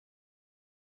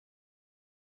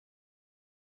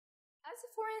As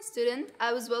a foreign student,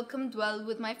 I was welcomed well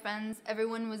with my friends.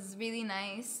 Everyone was really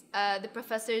nice. The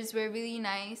professors were really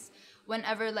nice.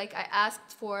 Whenever I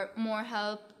asked for more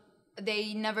help,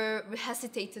 they never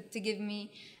hesitated to give me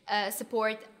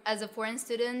support as a foreign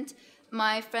student.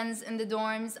 My friends in the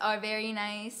dorms are very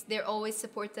nice. They're always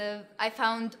supportive. I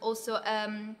found also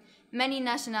many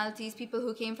nationalities, people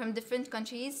who came from different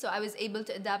countries, so I was able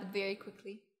to adapt very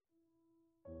quickly.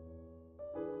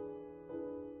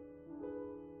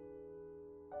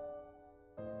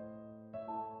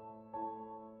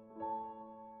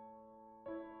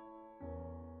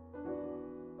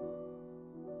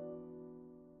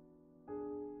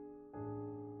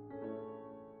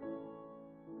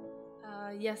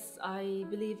 Yes, I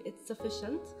believe it's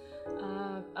sufficient.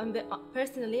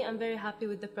 Personally, I'm very happy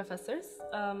with the professors,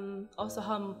 also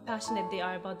how passionate they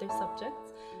are about their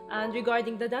subjects. And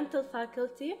regarding the dental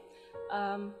faculty,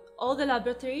 all the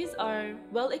laboratories are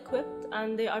well equipped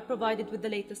and they are provided with the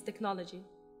latest technology.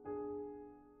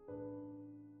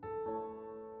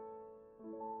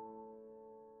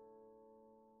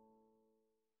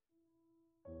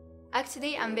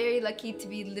 Actually, I'm very lucky to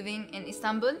be living in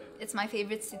Istanbul. It's my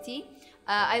favorite city.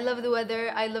 I love the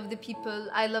weather, I love the people,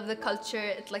 I love the culture.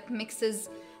 It mixes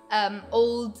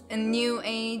old and new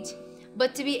age.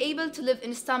 But to be able to live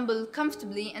in Istanbul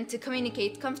comfortably and to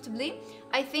communicate comfortably,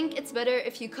 I think it's better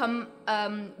if you come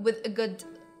with a good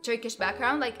Turkish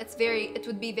background. It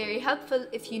would be very helpful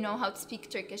if you know how to speak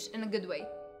Turkish in a good way.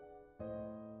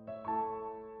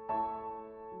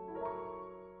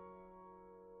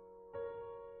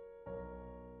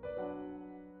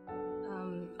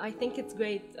 I think it's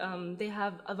great. They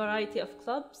have a variety of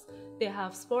clubs. They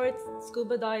have sports,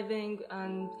 scuba diving,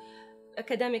 and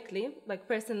academically,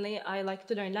 personally, I like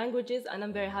to learn languages, and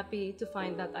I'm very happy to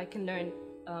find that I can learn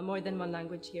more than one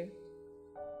language here.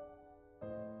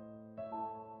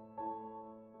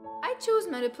 I chose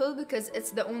Medipol because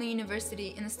it's the only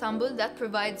university in Istanbul that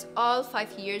provides all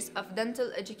 5 years of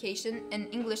dental education in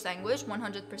English language,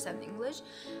 100% English.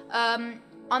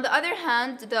 On the other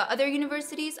hand, the other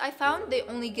universities I found, they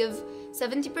only give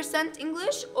 70%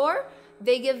 English, or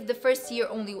they give the first year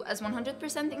only as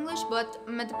 100% English, but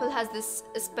Medipol has this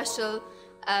special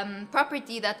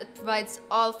property that it provides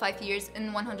all 5 years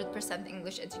in 100%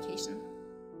 English education.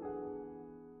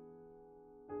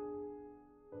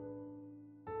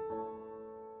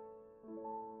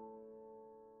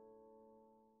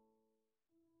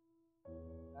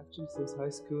 Actually, since high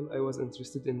school, I was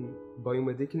interested in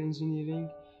biomedical engineering,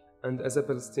 and as a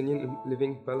Palestinian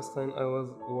living in Palestine, I was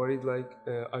worried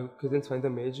I couldn't find a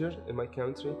major in my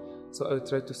country, so I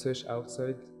tried to search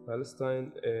outside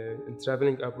Palestine and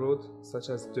traveling abroad, such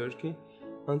as Turkey,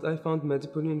 and I found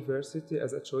Medipol University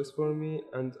as a choice for me,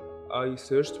 and I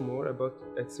searched more about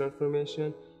extra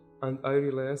information, and I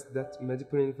realized that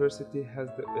Medipol University has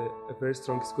a very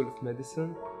strong school of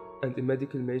medicine and the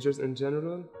medical majors in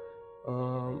general.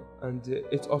 And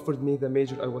it offered me the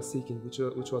major I was seeking,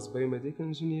 which was biomedical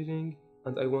engineering,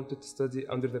 and I wanted to study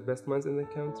under the best minds in the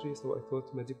country, so I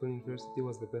thought Medical University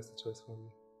was the best choice for me.